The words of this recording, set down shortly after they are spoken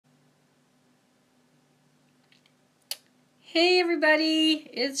Hey everybody,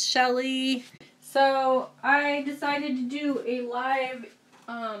 it's Shelly. So I decided to do a live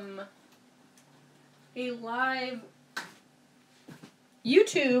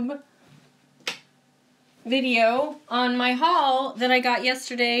YouTube video on my haul that I got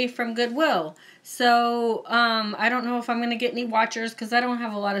yesterday from Goodwill. So I don't know if I'm gonna get any watchers because I don't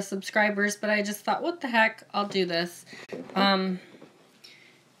have a lot of subscribers, but I just thought, what the heck, I'll do this. Trying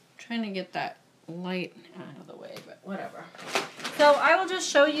to get that light out of the way, but whatever. So I will just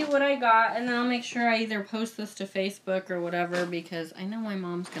show you what I got, and then I'll make sure I either post this to Facebook or whatever, because I know my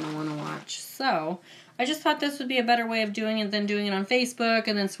mom's going to want to watch. So I just thought this would be a better way of doing it than doing it on Facebook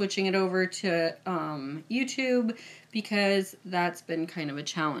and then switching it over to YouTube, because that's been kind of a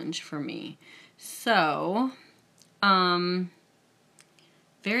challenge for me. So,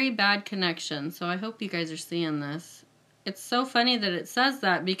 very bad connection. So I hope you guys are seeing this. It's so funny that it says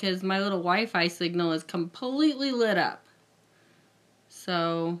that because my little Wi-Fi signal is completely lit up.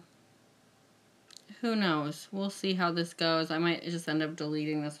 So, who knows? We'll see how this goes. I might just end up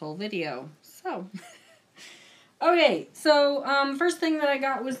deleting this whole video. So, okay. So, first thing that I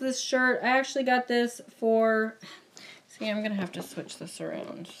got was this shirt. I actually got this for, see, I'm going to have to switch this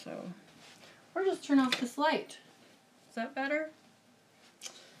around. So, or just turn off this light. Is that better?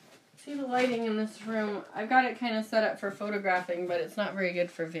 See the lighting in this room? I've got it kind of set up for photographing, but it's not very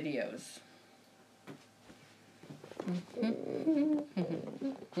good for videos.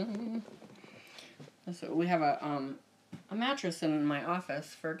 So we have a mattress in my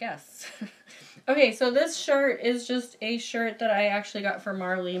office for guests. Okay, so this shirt is just a shirt that I actually got for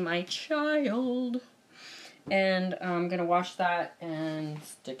Marley, my child. And I'm going to wash that and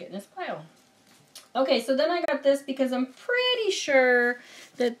stick it in this pile. Okay, so then I got this because I'm pretty sure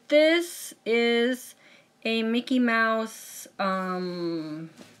that this is a Mickey Mouse,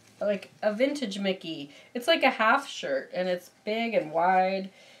 like a vintage Mickey. It's like a half shirt, and it's big and wide.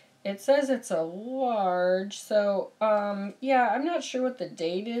 It says it's a large, so, yeah, I'm not sure what the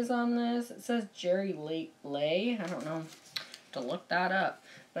date is on this. It says Jerry Lay. I don't know to look that up.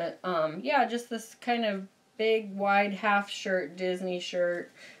 But, yeah, just this kind of big, wide half shirt, Disney shirt.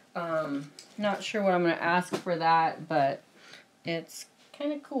 Not sure what I'm going to ask for that, but it's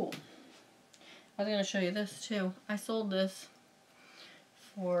kind of cool. I was going to show you this, too. I sold this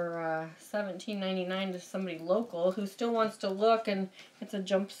for $17.99 to somebody local who still wants to look, and it's a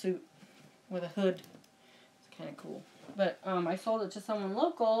jumpsuit with a hood. It's kind of cool. But I sold it to someone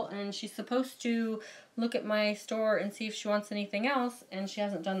local, and she's supposed to look at my store and see if she wants anything else, and she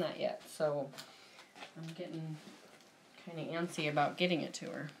hasn't done that yet. So I'm getting kind of antsy about getting it to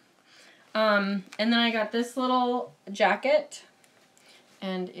her. And then I got this little jacket,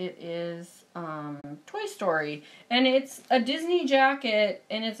 and it is Toy Story, and it's a Disney jacket,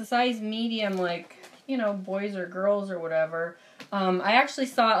 and it's a size medium, like, you know, boys or girls or whatever. I actually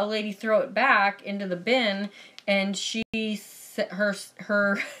saw a lady throw it back into the bin, and she said her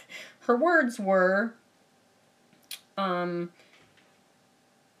words were, oh,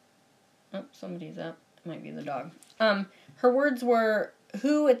 somebody's up. It might be the dog. Her words were,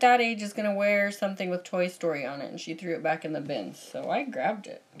 who at that age is going to wear something with Toy Story on it? And she threw it back in the bin. So I grabbed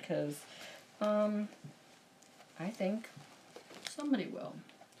it because I think somebody will.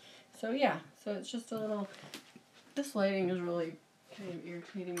 So yeah, so it's just a little, this lighting is really kind of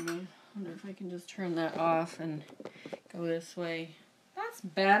irritating me. I wonder if I can just turn that off and go this way. That's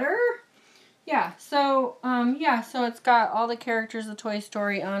better. Yeah, so so it's got all the characters of Toy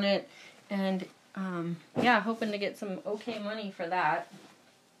Story on it, and yeah, hoping to get some okay money for that.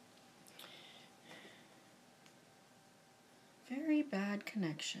 Very bad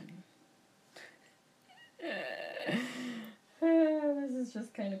connection. This is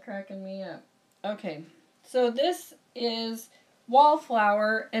just kind of cracking me up. Okay, so this is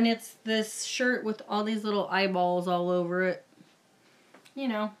Wallflower, and it's this shirt with all these little eyeballs all over it. You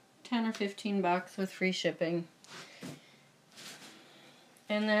know, 10 or 15 bucks with free shipping.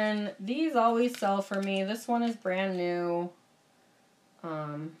 And then these always sell for me. This one is brand new.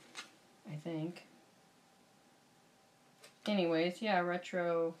 I think. Anyways, yeah,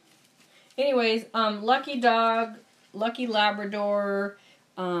 retro. Anyways, Lucky Dog, Lucky Labrador,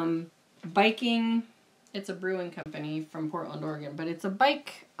 biking. It's a brewing company from Portland, Oregon, but it's a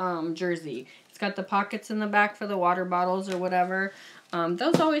bike jersey. It's got the pockets in the back for the water bottles or whatever.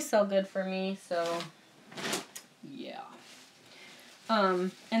 Those always sell good for me, so yeah.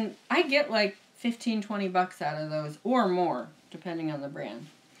 And I get like 15, 20 bucks out of those, or more, depending on the brand.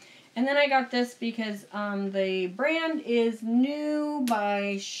 And then I got this because the brand is New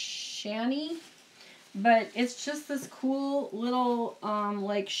by Shani, but it's just this cool little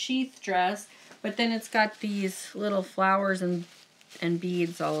like sheath dress But then it's got these little flowers and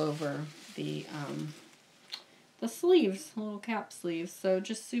beads all over the sleeves, little cap sleeves. So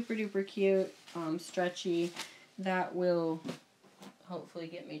just super duper cute, stretchy. That will hopefully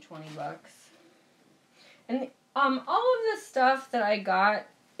get me 20 bucks. And all of this stuff that I got,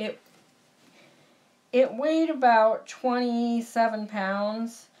 it weighed about 27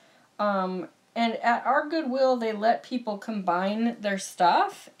 pounds. And at our Goodwill, they let people combine their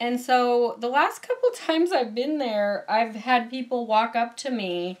will And so the last couple times I've been there, I've had people walk up to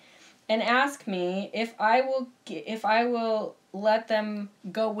me and ask me if I will let them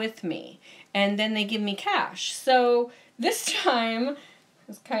go with me. And then they give me cash. So this time, it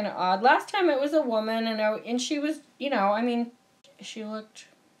was kind of odd. Last time it was a woman, and she was, you know, I mean, she was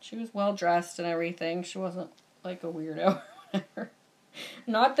well dressed and everything. She wasn't like a weirdo or whatever.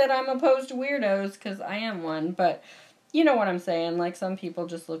 Not that I'm opposed to weirdos, because I am one, but you know what I'm saying. Like, some people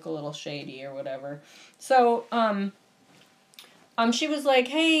just look a little shady or whatever. So, she was like,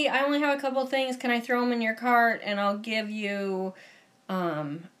 hey, I only have a couple things. Can I throw them in your cart? And I'll give you,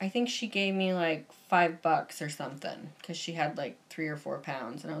 I think she gave me like $5 or something, because she had like 3 or 4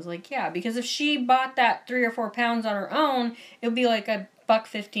 pounds. And I was like, yeah, because if she bought that 3 or 4 pounds on her own, it would be like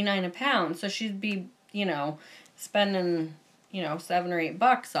 $1.59 a pound. So she'd be, you know, spending, you know, $7 or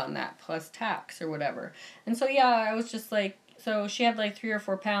 $8 on that plus tax or whatever. And so, yeah, I was just like, so she had like 3 or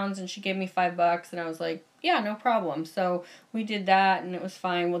 4 pounds and she gave me $5 and I was like, yeah, no problem. So we did that and it was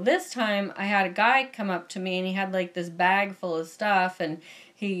fine. Well, this time I had a guy come up to me and he had like this bag full of stuff and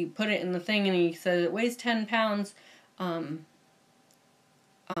he put it in the thing and he said, it weighs 10 pounds. He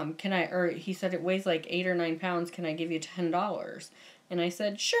said it weighs like 8 or 9 pounds. Can I give you $10? And I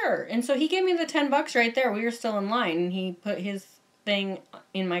said, sure. And so he gave me the $10 right there. We were still in line. And he put his thing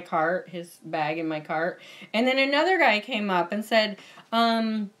in my cart, his bag in my cart. And then another guy came up and said,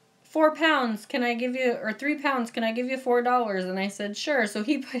 4 pounds, can I give you, or 3 pounds, can I give you $4? And I said, sure. So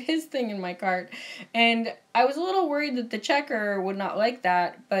he put his thing in my cart. And I was a little worried that the checker would not like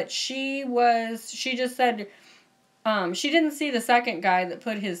that. But she just said, she didn't see the second guy that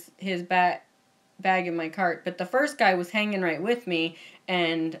put his bag in my cart, but the first guy was hanging right with me,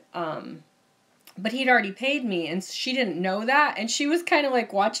 and but he'd already paid me, and she didn't know that, and she was kind of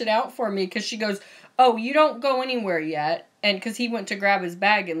like watching out for me, because she goes, oh, you don't go anywhere yet, and because he went to grab his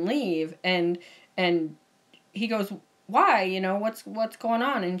bag and leave, and he goes, why, you know, what's going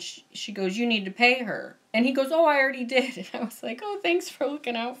on? And she goes, you need to pay her. And he goes, oh, I already did. And I was like, oh, thanks for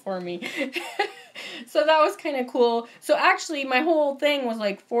looking out for me. So that was kind of cool. So actually my whole thing was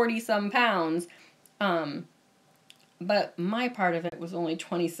like 40-some pounds. But my part of it was only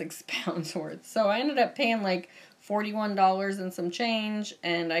 26 pounds worth. So I ended up paying like $41 and some change,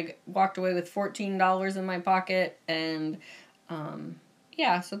 and I walked away with $14 in my pocket, and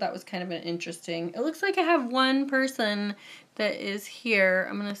yeah, so that was kind of an interesting. It looks like I have one person that is here.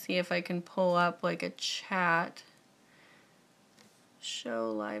 I'm going to see if I can pull up like a chat.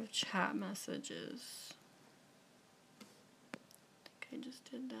 Show live chat messages. I think I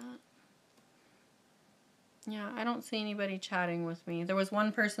just did that. Yeah, I don't see anybody chatting with me. There was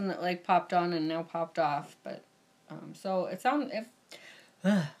one person that like popped on and now popped off, but so it sounds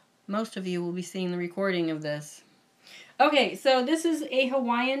most of you will be seeing the recording of this. Okay, so this is a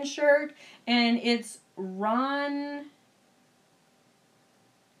Hawaiian shirt and it's Ron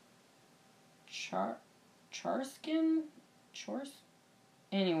Charskin.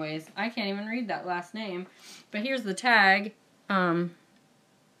 Anyways, I can't even read that last name. But here's the tag.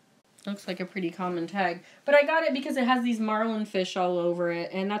 Looks like a pretty common tag. But I got it because it has these marlin fish all over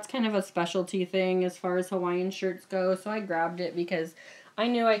it. And that's kind of a specialty thing as far as Hawaiian shirts go. So I grabbed it because I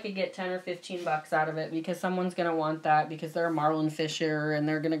knew I could get 10 or 15 bucks out of it. Because someone's going to want that because they're a marlin fisher and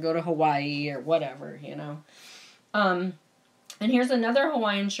they're going to go to Hawaii or whatever, you know. And here's another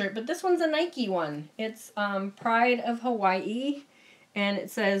Hawaiian shirt. But this one's a Nike one. It's Pride of Hawaii. And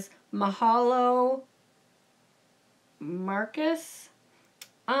it says Mahalo Marcus.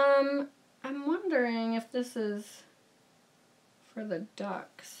 I'm wondering if this is for the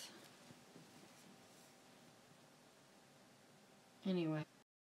ducks. Anyway.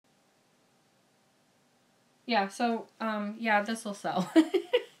 Yeah, so, yeah, this will sell.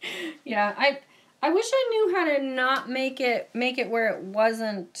 Yeah, I wish I knew how to not make it where it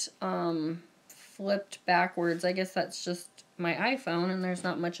wasn't, flipped backwards. I guess that's just my iPhone, and there's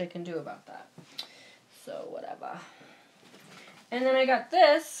not much I can do about that. So, whatever. And then I got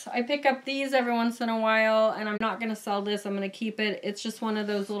this. I pick up these every once in a while, and I'm not going to sell this. I'm going to keep it. It's just one of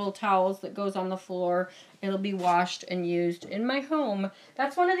those little towels that goes on the floor. It'll be washed and used in my home.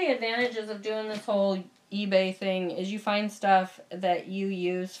 That's one of the advantages of doing this whole eBay thing, is you find stuff that you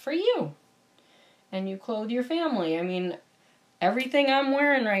use for you. and you clothe your family. I mean, everything I'm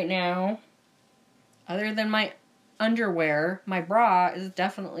wearing right now, other than my underwear, my bra is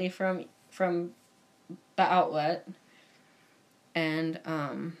definitely from the outlet. And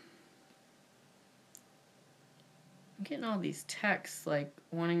I'm getting all these texts like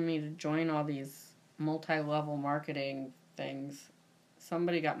wanting me to join all these multi-level marketing things.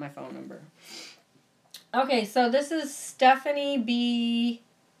 Somebody got my phone number. Okay, so this is Stephanie B.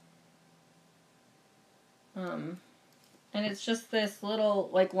 And it's just this little,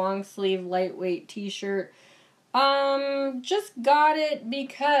 like, long sleeve, lightweight t-shirt. Just got it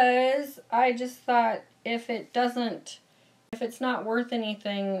because I just thought if it's not worth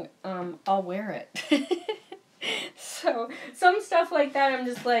anything, I'll wear it. So, some stuff like that, I'm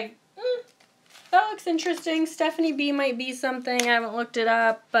just like, that looks interesting. Stephanie B might be something. I haven't looked it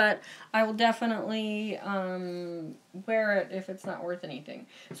up, but I will definitely wear it if it's not worth anything.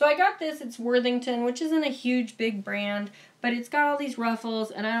 So I got this. It's Worthington, which isn't a huge, big brand, but it's got all these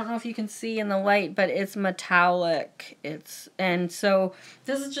ruffles, and I don't know if you can see in the light, but it's metallic. And so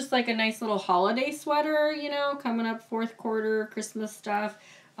this is just like a nice little holiday sweater, you know, coming up fourth quarter, Christmas stuff.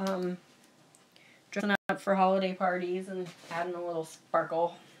 Dressing up for holiday parties and adding a little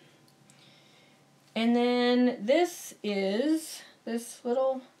sparkle. And then this is this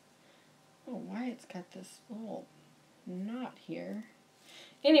little, oh, why it's got this little knot here.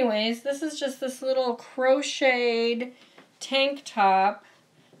 Anyways, this is just this little crocheted tank top.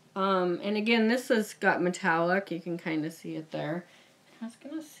 And again, this has got metallic. You can kind of see it there. I was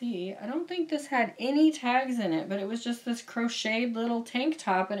going to see, I don't think this had any tags in it, but it was just this crocheted little tank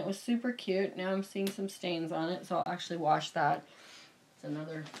top, and it was super cute. Now I'm seeing some stains on it, so I'll actually wash that. It's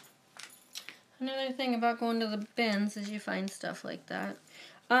another thing about going to the bins is you find stuff like that.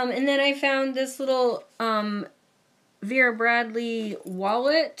 And then I found this little Vera Bradley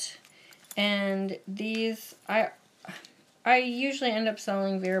wallet, and these, I usually end up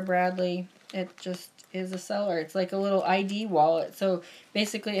selling Vera Bradley. It just is a seller. It's like a little ID wallet. So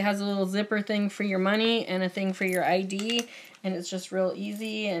basically it has a little zipper thing for your money and a thing for your ID, and it's just real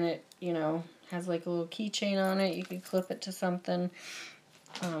easy, and it, you know, has like a little keychain on it. You can clip it to something.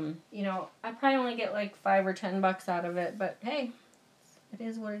 You know, I probably only get like $5 or $10 out of it, but hey, it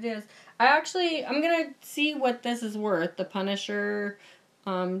is what it is. I'm gonna see what this is worth. The Punisher,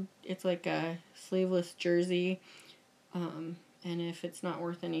 it's like a sleeveless jersey, and if it's not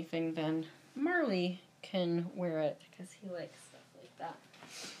worth anything, then Marley can wear it because he likes stuff like that.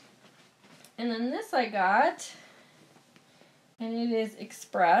 And then this I got, and it is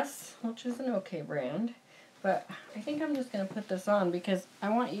Express, which is an okay brand. But I think I'm just going to put this on because I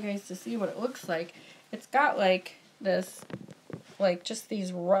want you guys to see what it looks like. It's got like this, like just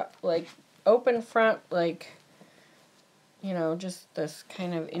these, like open front, like, you know, just this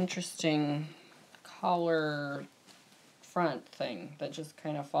kind of interesting collar front thing that just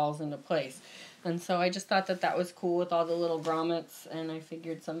kind of falls into place. And so I just thought that that was cool with all the little grommets, and I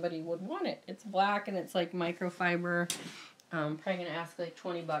figured somebody would want it. It's black and it's like microfiber. I'm probably going to ask like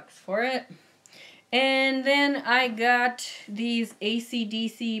 $20 for it. And then I got these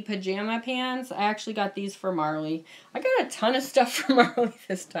AC/DC pajama pants. I actually got these for Marley. I got a ton of stuff for Marley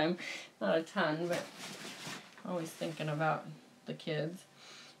this time. Not a ton, but always thinking about the kids.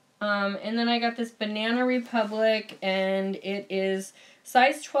 And then I got this Banana Republic, and it is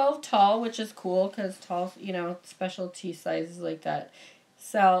size 12 tall, which is cool because tall, you know, specialty sizes like that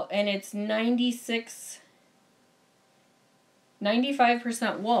sell. And it's 95%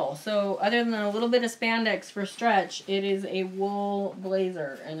 wool. So other than a little bit of spandex for stretch, it is a wool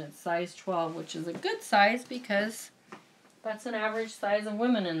blazer, and it's size 12, which is a good size because that's an average size of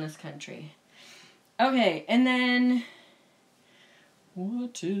women in this country. Okay, and then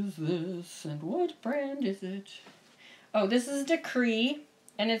what is this and what brand is it? Oh, this is Decree,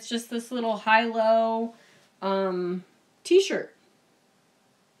 and it's just this little high-low t-shirt.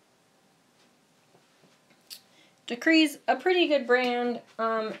 Decree's a pretty good brand,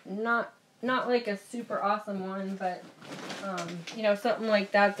 not like a super awesome one, but, you know, something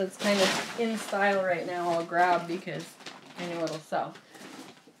like that that's kind of in style right now I'll grab because I know it'll sell.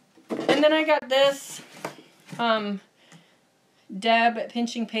 And then I got this, Deb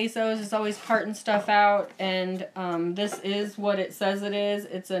Pinching Pesos is always parting stuff out, and this is what it says it is.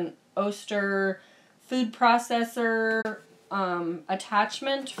 It's an Oster food processor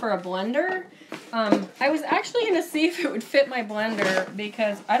attachment for a blender. I was actually going to see if it would fit my blender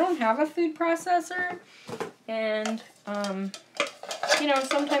because I don't have a food processor, and you know,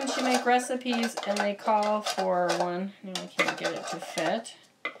 sometimes you make recipes and they call for one. No, I can't get it to fit.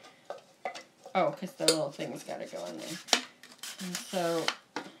 Oh, because the little thing's got to go in there. And so,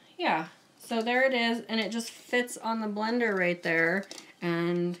 yeah. so there it is, and it just fits on the blender right there,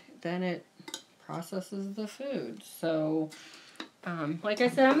 and then it processes the food. So, like I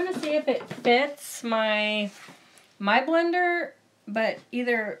said, I'm going to see if it fits my blender, but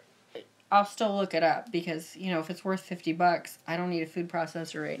either I'll still look it up because, you know, if it's worth $50, I don't need a food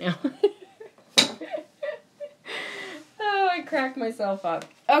processor right now. Oh, I cracked myself up.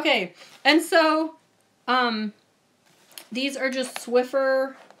 Okay, and so, these are just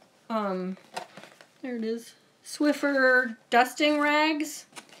Swiffer, there it is, Swiffer dusting rags,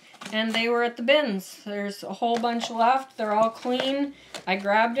 and they were at the bins. There's a whole bunch left. They're all clean. I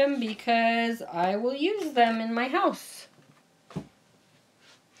grabbed them because I will use them in my house.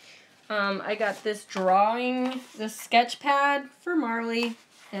 I got this sketch pad for Marley,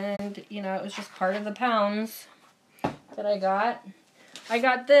 and, you know, it was just part of the pounds that I got. I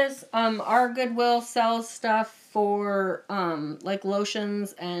got this, our Goodwill sells stuff for, like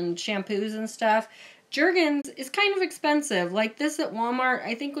lotions and shampoos and stuff. Jergens is kind of expensive. Like this at Walmart,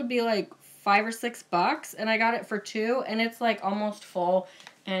 I think would be like $5 or $6, and I got it for $2, and it's like almost full,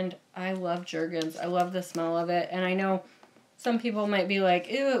 and I love Jergens. I love the smell of it, and I know some people might be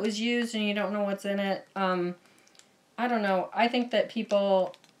like, ew, it was used and you don't know what's in it. I don't know. I think that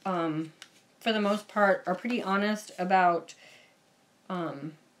people, for the most part, are pretty honest about,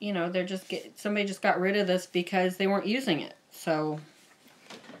 you know, they're just somebody just got rid of this because they weren't using it. So,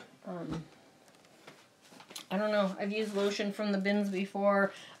 I don't know. I've used lotion from the bins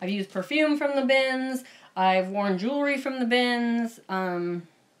before. I've used perfume from the bins. I've worn jewelry from the bins. I'm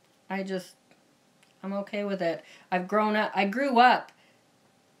okay with it. I grew up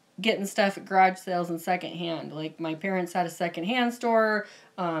getting stuff at garage sales and secondhand. Like, my parents had a secondhand store.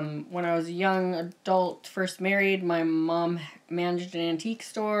 When I was a young adult, first married, my mom managed an antique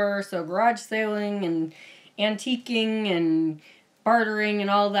store. So garage selling and antiquing and bartering and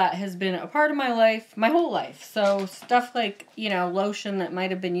all that has been a part of my life, my whole life. So stuff like, you know, lotion that might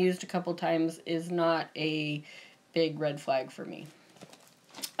have been used a couple times is not a big red flag for me.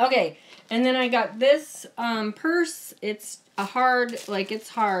 Okay, and then I got this purse. It's it's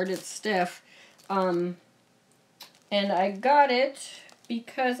hard, it's stiff. And I got it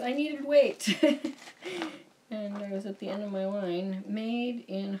because I needed weight. And I was at the end of my line. Made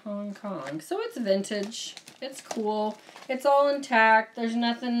in Hong Kong. So it's vintage. It's cool. It's all intact. There's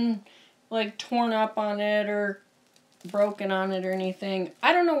nothing like torn up on it or broken on it or anything.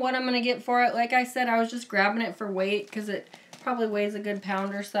 I don't know what I'm going to get for it. Like I said, I was just grabbing it for weight because it probably weighs a good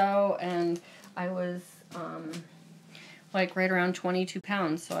pound or so, and I was like right around 22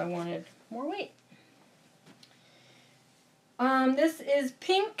 pounds, so I wanted more weight. This is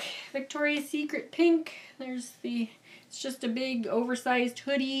pink, Victoria's Secret pink. It's just a big oversized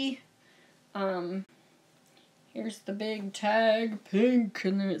hoodie. Here's the big tag, pink,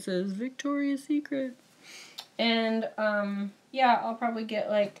 and then it says Victoria's Secret. And yeah, I'll probably get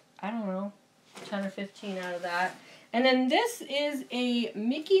like, I don't know, 10 or 15 out of that. And then this is a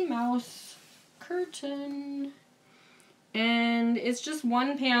Mickey Mouse curtain. And it's just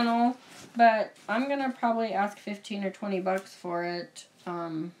one panel, but I'm going to probably ask 15 or 20 bucks for it.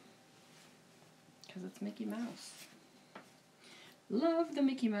 Because it's Mickey Mouse. Love the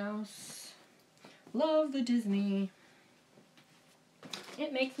Mickey Mouse. Love the Disney.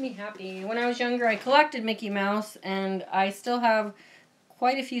 It makes me happy. When I was younger, I collected Mickey Mouse, and I still have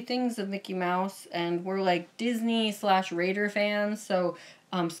quite a few things of Mickey Mouse, and we're like Disney/Raider fans, so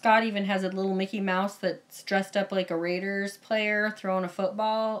Scott even has a little Mickey Mouse that's dressed up like a Raiders player throwing a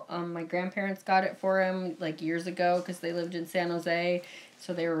football. My grandparents got it for him like years ago because they lived in San Jose,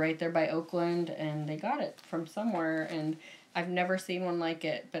 so they were right there by Oakland, and they got it from somewhere, and I've never seen one like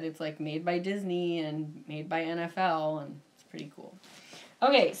it, but it's like made by Disney and made by NFL, and it's pretty cool.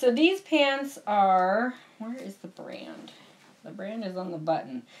 Okay, so these pants are, where is the brand? The brand is on the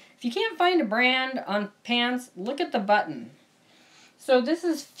button. If you can't find a brand on pants, look at the button. So this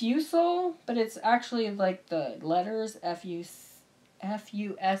is Fusel, but it's actually like the letters F-U-S-A-L.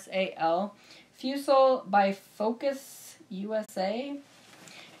 Fusel by Focus USA.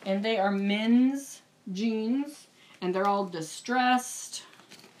 And they are men's jeans. And they're all distressed.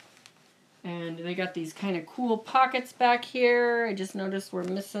 And they got these kind of cool pockets back here. I just noticed we're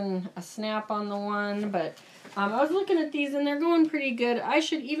missing a snap on the one, but I was looking at these and they're going pretty good. I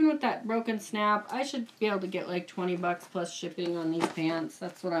should, even with that broken snap, I should be able to get like 20 bucks plus shipping on these pants.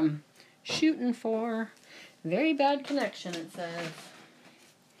 That's what I'm shooting for. Very bad connection, it says.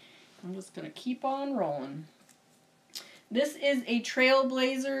 I'm just going to keep on rolling. This is a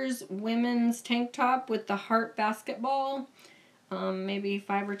Trailblazers women's tank top with the heart basketball. Maybe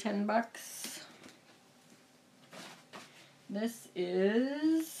 5 or 10 bucks. This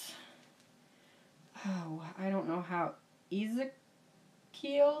is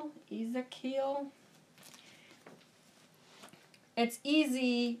Ezekiel. It's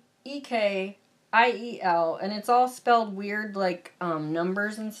easy, Ekiel, and it's all spelled weird, like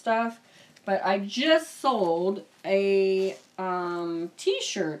numbers and stuff. But I just sold a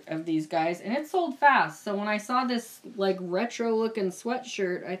t-shirt of these guys, and it sold fast. So when I saw this like retro looking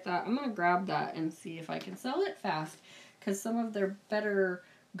sweatshirt, I thought I'm gonna grab that and see if I can sell it fast, because some of their better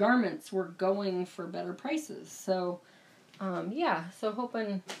garments were going for better prices. So yeah, so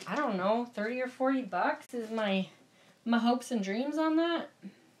hoping, I don't know, 30 or 40 bucks is my hopes and dreams on that.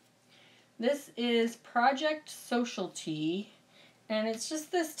 This is Project Social Tee. And it's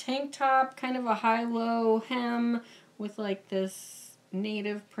just this tank top, kind of a high-low hem with like this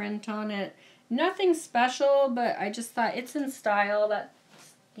native print on it. Nothing special, but I just thought it's in style, that,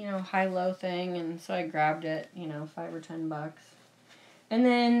 you know, high-low thing. And so I grabbed it, you know, 5 or 10 bucks. And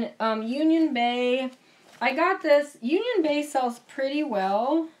then Union Bay. I got this. Union Bay sells pretty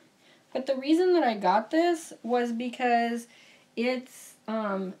well. But the reason that I got this was because it's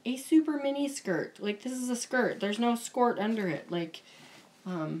a super mini skirt. Like, this is a skirt. There's no skirt under it. Like, I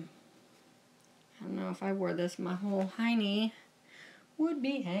don't know, if I wore this, my whole hiney would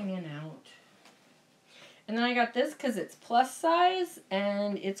be hanging out. And then I got this because it's plus size,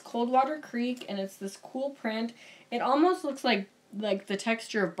 and it's Coldwater Creek, and it's this cool print. It almost looks like the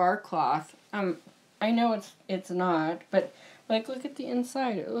texture of bar cloth. I know it's not, but like, look at the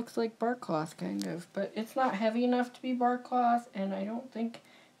inside. It looks like bar cloth, kind of. But it's not heavy enough to be bar cloth, and I think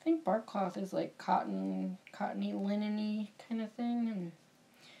bar cloth is like cottony, linen-y kind of thing. And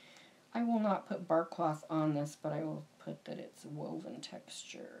I will not put bar cloth on this, but I will put that it's woven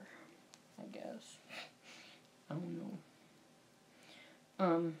texture, I guess. I don't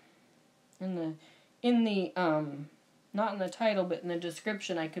know. In the not in the title, but in the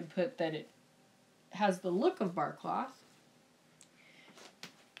description, I could put that it has the look of bar cloth,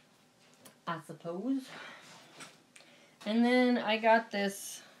 I suppose. And then I got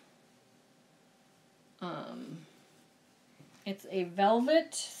this, it's a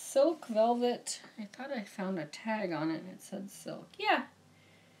silk velvet. I thought I found a tag on it and it said silk. Yeah.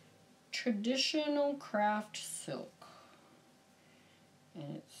 Traditional craft silk.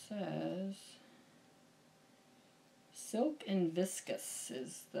 And it says silk and viscose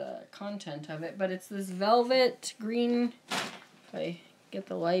is the content of it, but it's this velvet green. If I get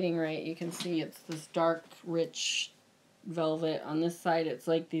the lighting right, you can see it's this dark, rich velvet. On this side, it's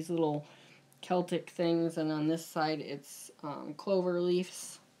like these little Celtic things, and on this side, it's clover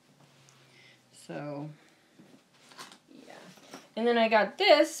leaves. So, yeah. And then I got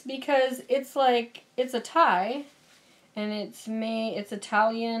this because it's like, it's a tie, and it's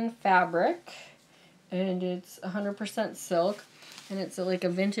Italian fabric, and it's 100% silk, and it's like a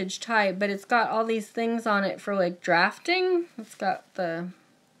vintage tie, but it's got all these things on it for like drafting. It's got the,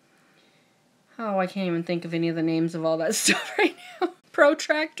 oh, I can't even think of any of the names of all that stuff right now.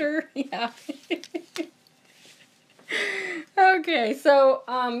 Protractor, yeah. Okay, so,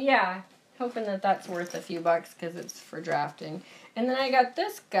 yeah, hoping that that's worth a few bucks because it's for drafting. And then I got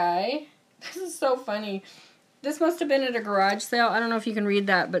this guy. This is so funny. This must have been at a garage sale. I don't know if you can read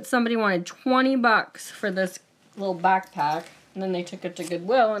that, but somebody wanted 20 bucks for this little backpack. And then they took it to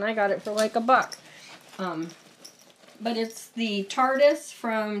Goodwill, and I got it for like $1. But it's the TARDIS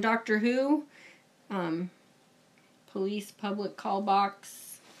from Doctor Who. Police public call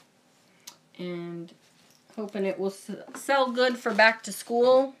box. And hoping it will sell good for back to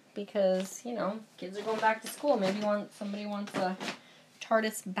school. Because, you know, kids are going back to school. Maybe somebody wants a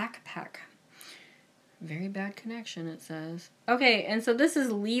TARDIS backpack. Very bad connection, it says. Okay, and so this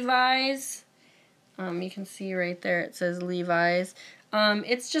is Levi's. You can see right there it says Levi's.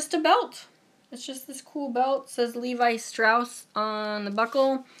 It's just a belt. It's just this cool belt. It says Levi Strauss on the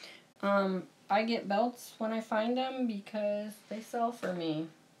buckle. I get belts when I find them because they sell for me.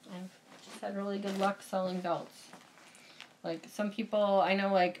 I've just had really good luck selling belts. Like, some people, I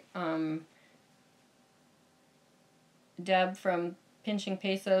know, like, Deb from Pinching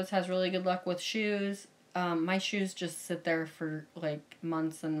Pesos has really good luck with shoes. My shoes just sit there for, like,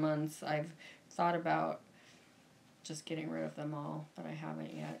 months and months. I've thought about just getting rid of them all, but I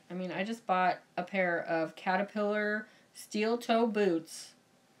haven't yet. I mean, I just bought a pair of Caterpillar steel toe boots,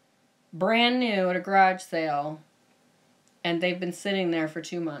 brand new at a garage sale, and they've been sitting there for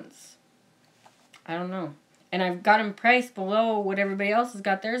 2 months. I don't know. And I've got them priced below what everybody else has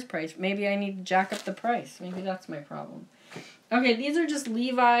got theirs priced. Maybe I need to jack up the price. Maybe that's my problem. Okay, these are just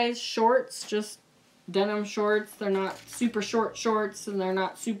Levi's shorts, just denim shorts. They're not super short shorts, and they're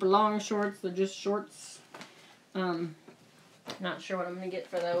not super long shorts. They're just shorts. Not sure what I'm going to get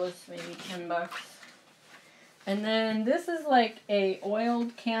for those. Maybe 10 bucks. And then this is like a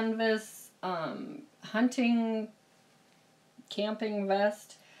oiled canvas hunting camping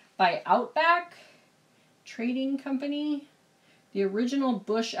vest by Outback Trading Company. The original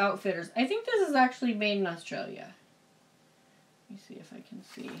Bush Outfitters. I think this is actually made in Australia. Let me see if I can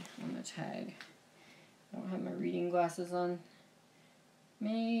see on the tag. I don't have my reading glasses on.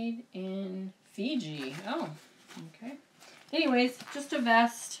 Made in Fiji. Oh, okay. Anyways, just a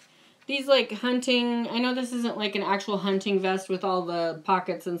vest. These like hunting, I know this isn't like an actual hunting vest with all the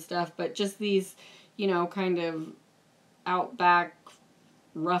pockets and stuff, but just these, you know, kind of Outback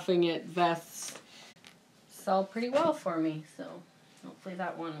roughing it vests sell pretty well for me, so hopefully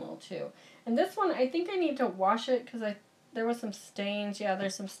that one will too. And this one, I think I need to wash it because there was some stains. Yeah,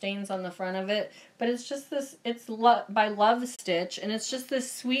 there's some stains on the front of it, but it's just this, it's by Love Stitch, and it's just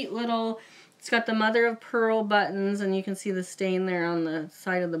this sweet little, it's got the mother of pearl buttons, and you can see the stain there on the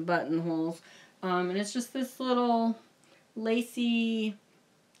side of the buttonholes. And it's just this little lacy,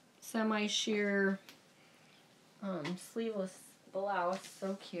 semi-sheer, sleeveless blouse.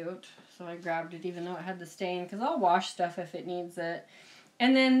 So cute. So I grabbed it even though it had the stain, because I'll wash stuff if it needs it.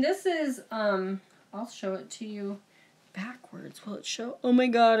 And then this is, I'll show it to you backwards. Will it show? Oh my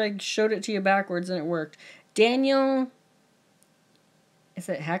god, I showed it to you backwards and it worked. Daniel, is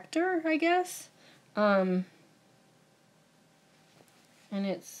it Hector, I guess? And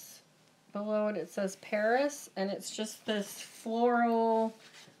it's below it, it says Paris, and it's just this floral,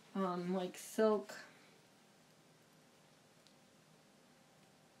 like silk,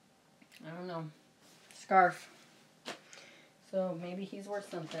 I don't know, scarf. So maybe he's worth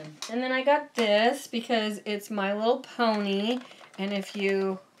something. And then I got this because it's My Little Pony. And if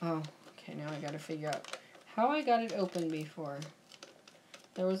you... Oh, okay, now I got to figure out how I got it open before.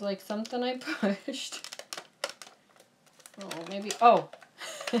 There was like something I pushed. Oh, maybe... Oh,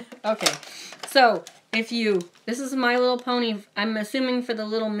 okay. So if you... This is My Little Pony. I'm assuming for the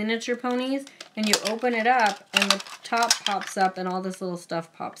little miniature ponies. And you open it up and the top pops up and all this little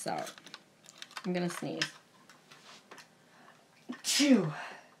stuff pops out. I'm going to sneeze. Phew.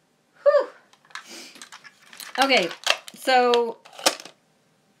 Whew. Okay, so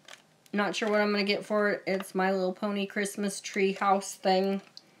not sure what I'm going to get for it. It's My Little Pony Christmas tree house thing.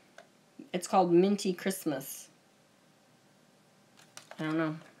 It's called Minty Christmas. I don't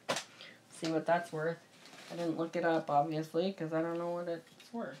know. See what that's worth. I didn't look it up, obviously, because I don't know what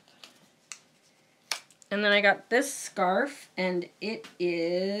it's worth. And then I got this scarf, and it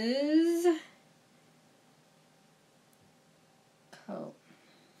is...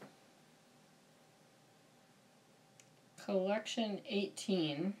 Collection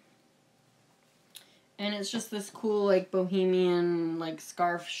 18. And it's just this cool, like, bohemian, like,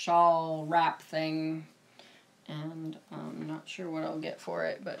 scarf, shawl, wrap thing. And I'm not sure what I'll get for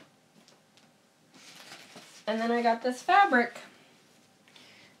it, but... And then I got this fabric.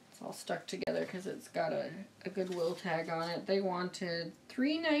 It's all stuck together because it's got a Goodwill tag on it. They wanted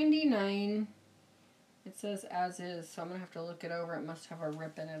 $3.99. It says as is, so I'm going to have to look it over. It must have a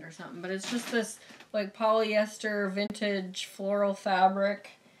rip in it or something. But it's just this, like, polyester vintage floral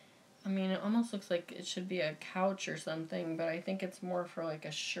fabric. I mean, it almost looks like it should be a couch or something, but I think it's more for, like,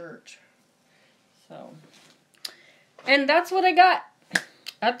 a shirt. So, and that's what I got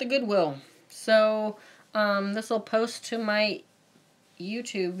at the Goodwill. So, this will post to my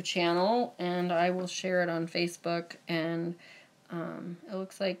YouTube channel, and I will share it on Facebook, and it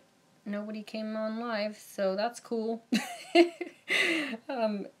looks like nobody came on live, so that's cool.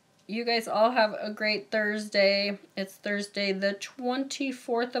 You guys all have a great Thursday. It's Thursday the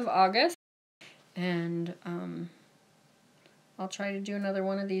 24th of August, and I'll try to do another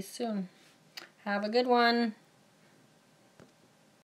one of these soon. Have a good one.